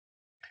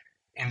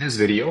In this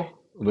video,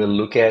 we'll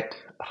look at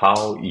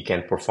how you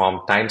can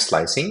perform time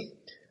slicing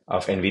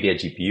of Nvidia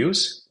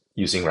GPUs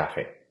using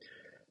Rafay.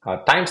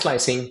 Time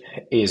slicing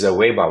is a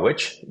way by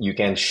which you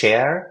can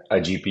share a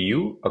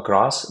GPU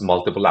across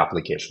multiple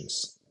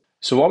applications.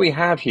 So what we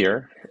have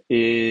here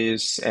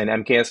is an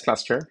MKS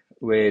cluster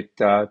with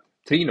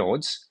three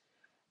nodes.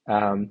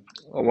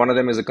 One of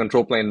them is a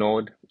control plane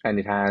node, and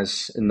it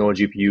has no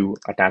GPU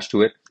attached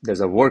to it.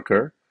 There's a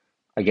worker,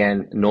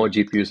 again, no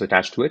GPUs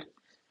attached to it.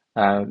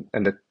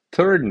 And the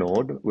third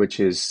node,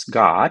 which is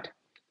got,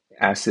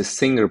 as this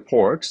thing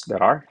reports,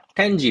 there are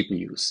 10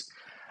 GPUs.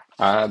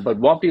 But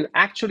what we've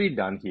actually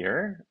done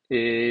here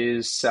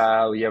is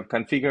we have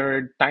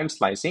configured time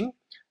slicing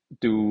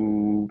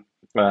to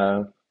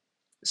uh,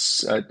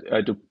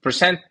 to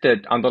present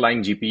the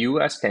underlying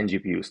GPU as 10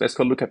 GPUs. Let's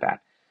go look at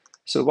that.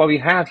 So what we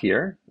have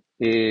here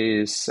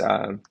is,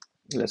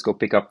 let's go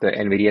pick up the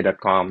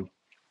nvidia.com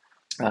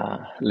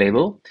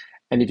label.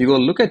 And if you go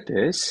look at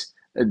this,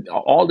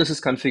 all this is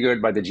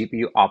configured by the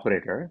GPU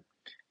operator.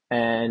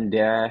 And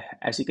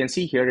as you can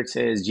see here, it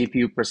says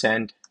GPU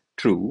percent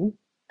true.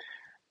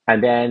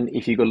 And then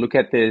if you go look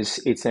at this,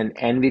 it's an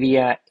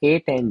NVIDIA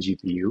A10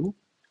 GPU,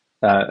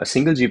 a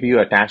single GPU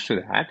attached to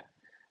that.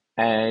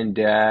 And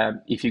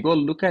if you go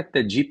look at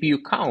the GPU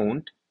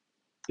count,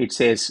 it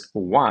says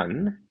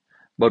 1.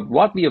 But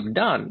what we have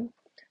done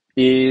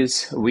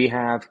is we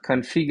have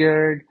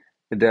configured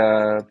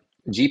the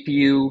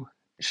GPU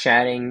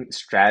sharing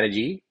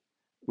strategy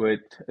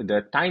with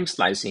the time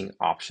slicing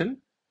option.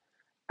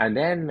 And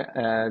then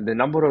the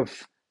number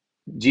of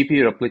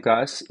GPU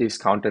replicas is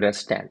counted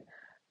as 10.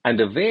 And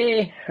the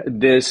way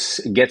this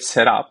gets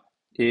set up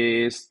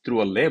is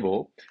through a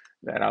label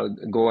that I'll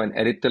go and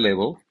edit the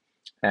label.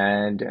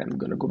 And I'm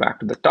going to go back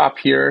to the top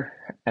here.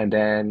 And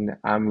then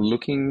I'm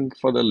looking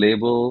for the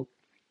label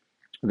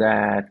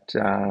that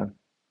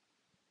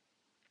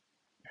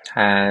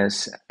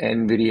has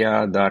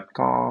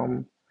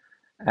nvidia.com.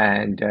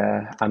 And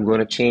I'm going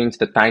to change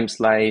the time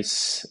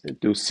slice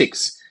to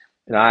 6.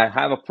 And I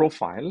have a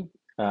profile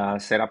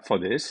set up for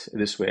this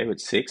way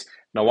with 6.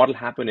 Now what will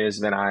happen is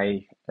when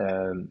I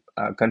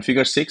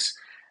configure 6,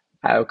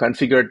 I've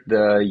configured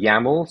the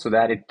YAML so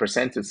that it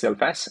presents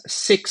itself as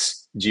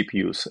 6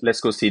 GPUs. Let's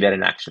go see that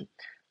in action.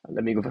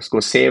 Let me first go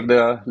save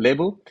the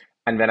label.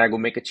 And when I go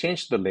make a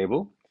change to the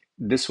label,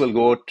 this will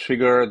go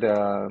trigger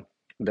the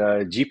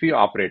GPU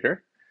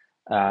operator,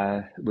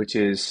 which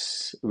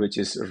is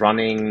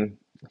running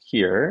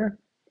here,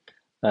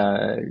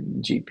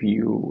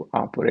 GPU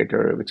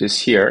operator, which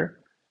is here,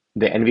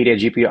 the NVIDIA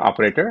GPU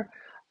operator,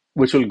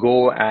 which will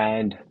go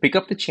and pick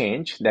up the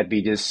change that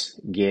we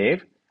just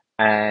gave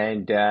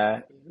and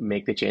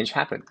make the change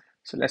happen.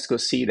 So let's go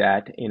see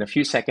that. In a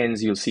few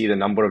seconds, you'll see the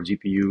number of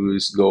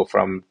GPUs go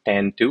from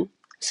 10 to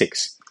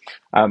 6.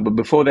 But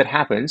before that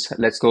happens,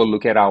 let's go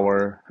look at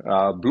our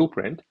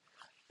blueprint.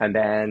 And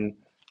then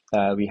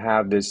we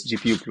have this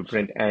GPU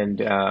blueprint,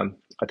 and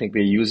I think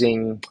we're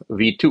using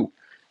V2.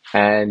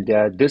 And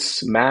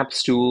this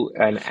maps to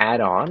an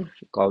add-on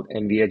called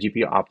NVIDIA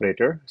GPU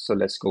operator. So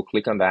let's go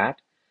click on that.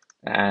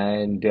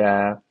 And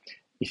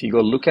if you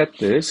go look at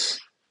this,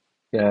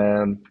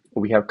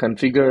 we have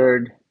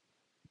configured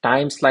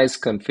time slice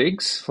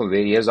configs for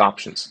various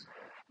options.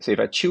 So if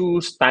I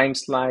choose time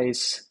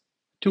slice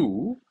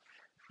 2,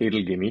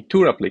 it'll give me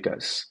 2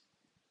 replicas.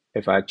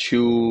 If I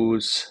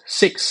choose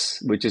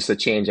 6, which is the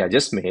change I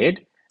just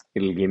made,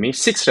 it'll give me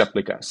 6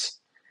 replicas.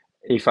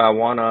 If I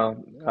want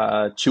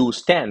to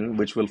choose 10,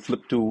 which will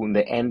flip to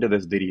the end of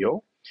this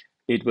video,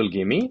 it will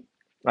give me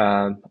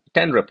 10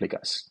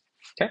 replicas.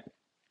 Okay.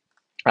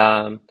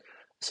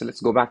 So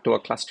let's go back to our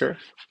cluster.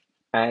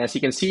 And as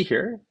you can see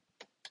here,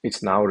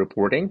 it's now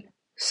reporting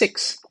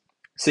 6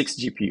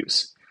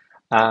 GPUs.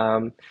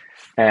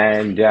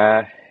 And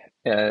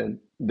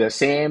the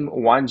same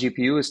one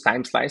GPU is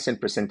time sliced and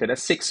presented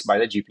as 6 by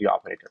the GPU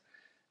operator.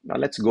 Now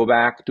let's go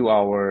back to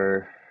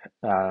our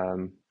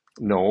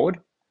node,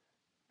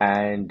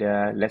 and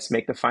let's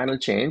make the final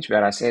change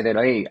where I say that,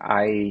 hey,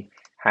 I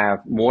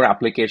have more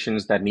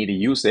applications that need to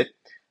use it.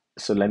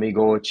 So let me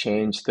go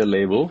change the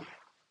label.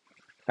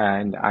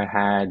 And I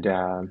had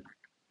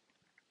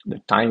the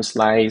time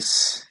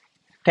slice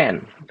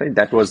 10.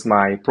 That was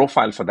my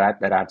profile for that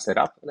I'd set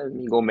up. Let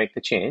me go make the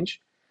change.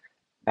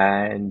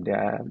 And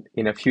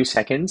in a few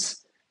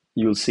seconds,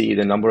 you'll see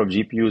the number of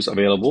GPUs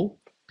available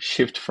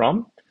shift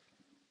from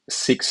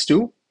 6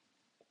 to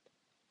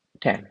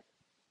 10.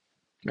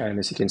 And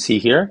as you can see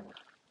here,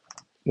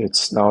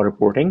 it's now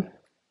reporting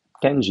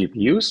 10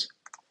 GPUs.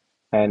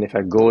 And if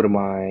I go to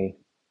my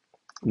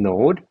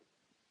node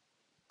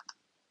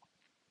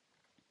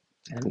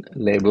and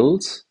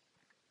labels,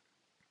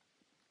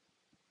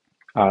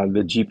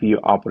 the GPU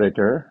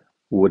operator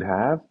would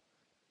have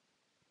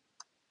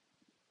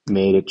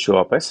made it show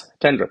up as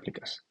 10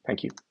 replicas.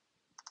 Thank you.